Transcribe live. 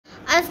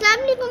अस्सलाम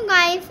वालेकुम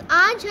गाइस,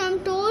 आज हम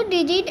 2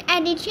 डिजिट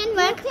एडिशन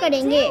वर्क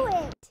करेंगे।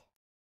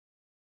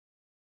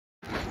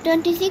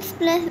 26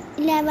 plus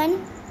 11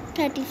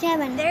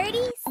 37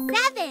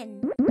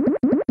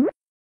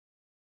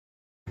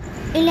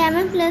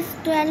 11 plus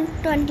 12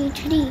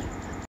 23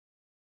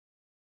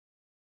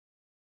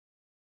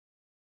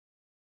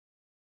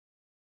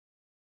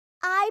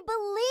 I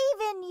believe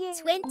in you.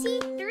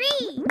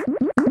 23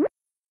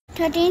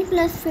 13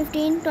 plus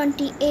 15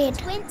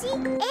 28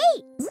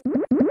 28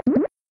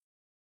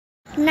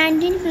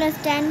 19 plus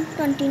 10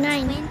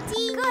 29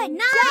 20 Good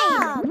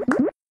job.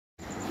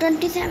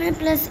 27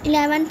 plus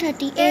 11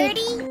 38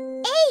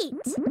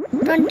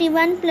 38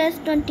 21 plus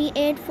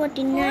 28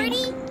 49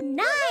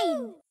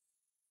 49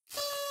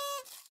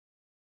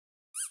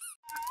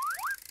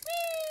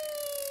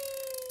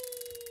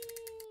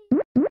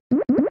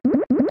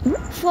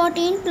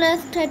 14 plus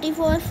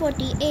 34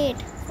 48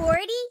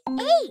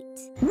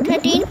 48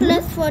 13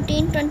 plus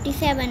 14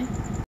 27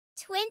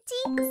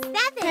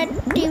 27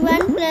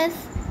 31 plus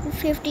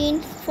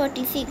 15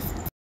 46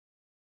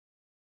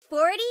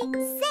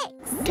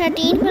 46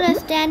 13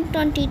 plus 10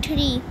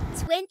 23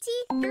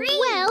 23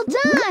 Well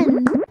done.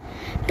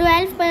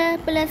 12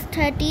 plus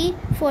 30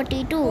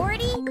 42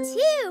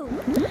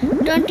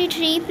 42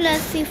 23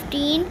 plus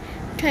 15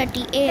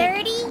 38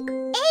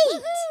 38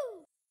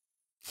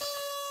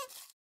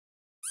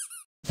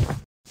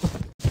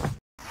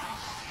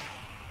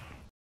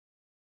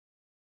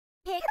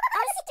 Pick a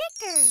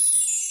sticker.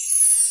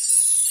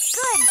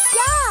 Good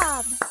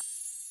job.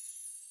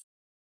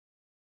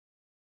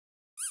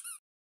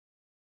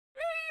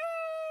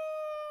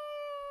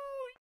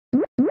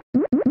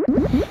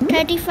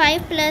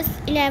 Thirty-five plus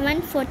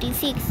 11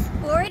 46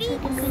 46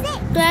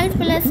 12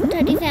 plus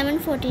 37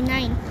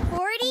 49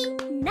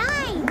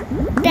 49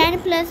 10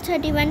 plus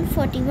 31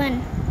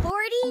 41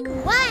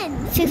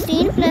 41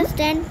 16 plus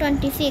 10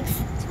 26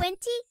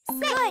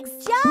 26 Good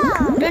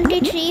job.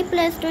 23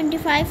 plus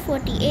 25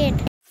 48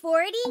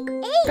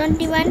 48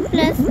 21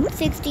 plus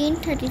 16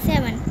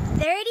 37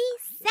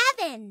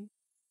 37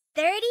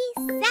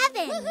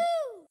 37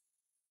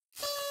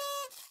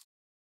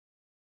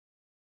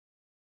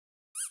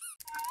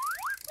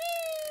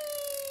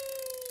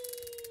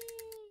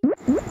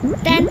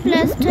 10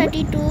 plus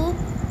 32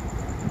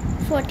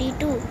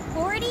 42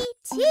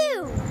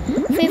 42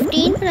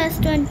 15 plus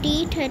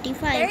 20 35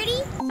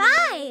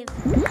 35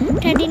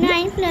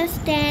 39 plus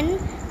 10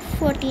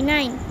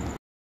 49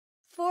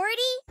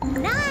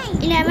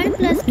 49 11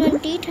 plus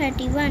 20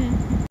 31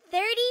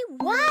 31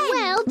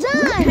 Well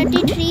done.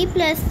 33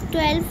 plus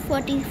 12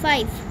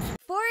 45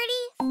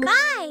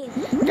 45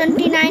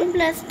 29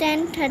 plus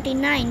 10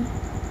 39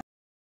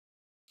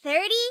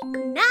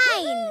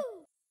 39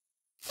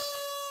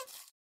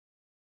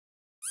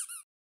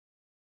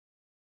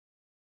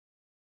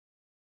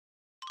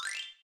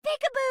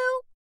 Peekaboo!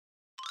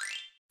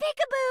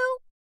 Peekaboo!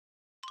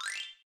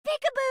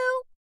 Peekaboo!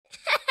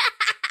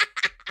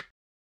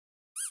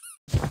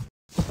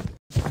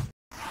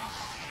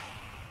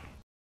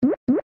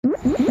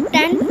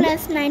 10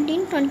 plus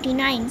 19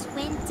 29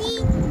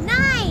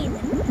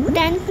 29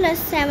 10 plus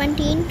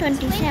 17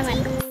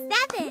 27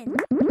 27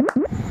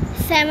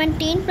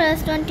 17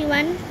 plus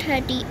 21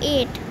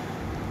 38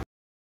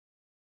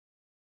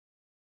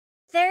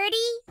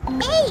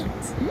 38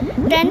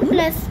 10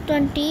 plus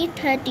 20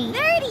 30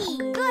 30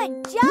 Good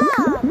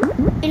job.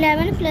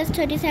 11 plus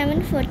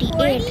 37 48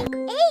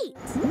 48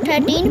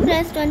 13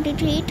 plus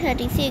 23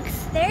 36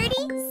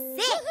 36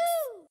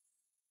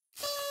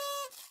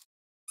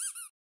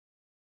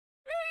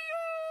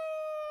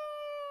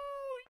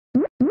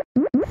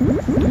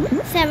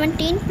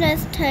 17 plus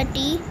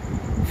 30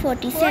 47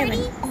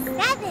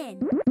 47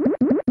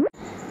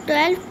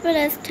 12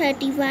 plus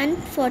 31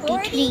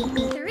 43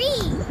 43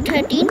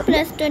 13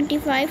 plus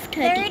 25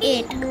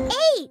 38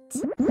 38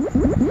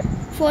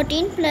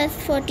 14 plus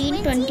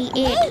 14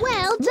 28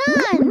 Well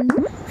done.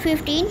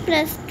 15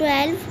 plus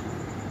 12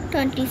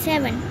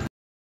 27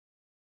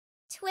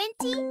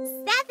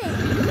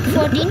 27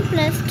 14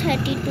 plus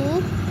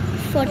 32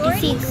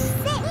 46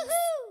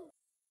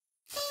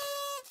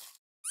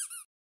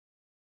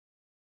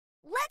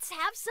 Let's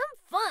have some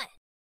fun.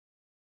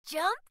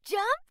 Jump,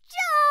 jump,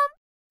 jump.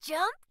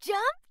 Jump,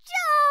 jump,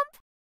 jump.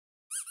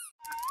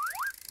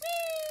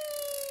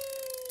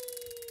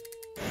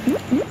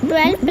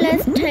 12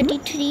 plus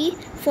 33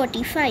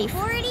 45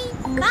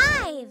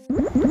 45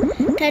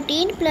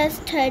 13 plus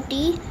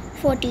 30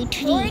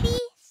 43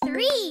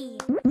 43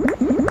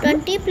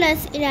 20 plus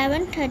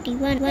 11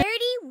 31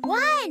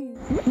 31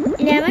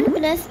 11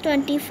 plus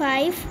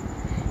 25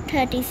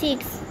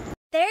 36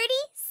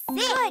 36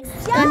 Good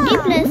 20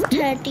 job. plus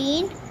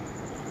 13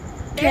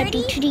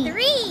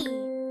 33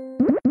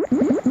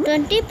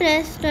 20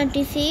 plus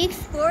 26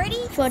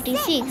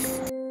 46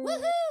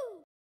 Woohoo!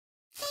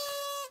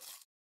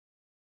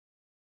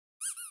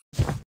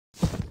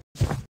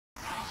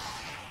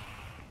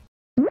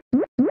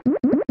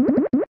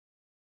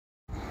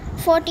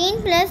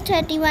 14 plus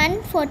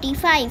 31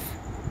 45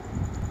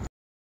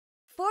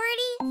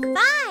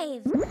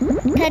 45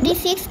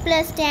 36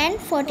 plus 10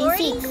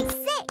 46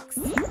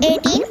 46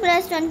 18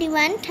 plus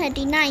 21,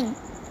 39.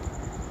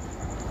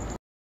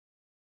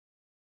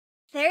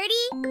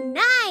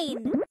 39.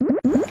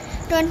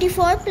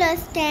 24 plus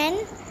 10,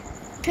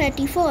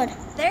 34.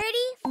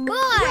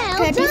 34.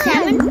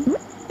 37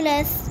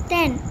 plus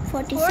 10,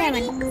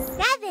 47.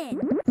 47.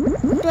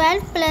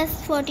 12 plus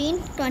 14,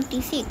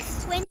 26.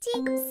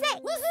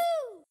 26.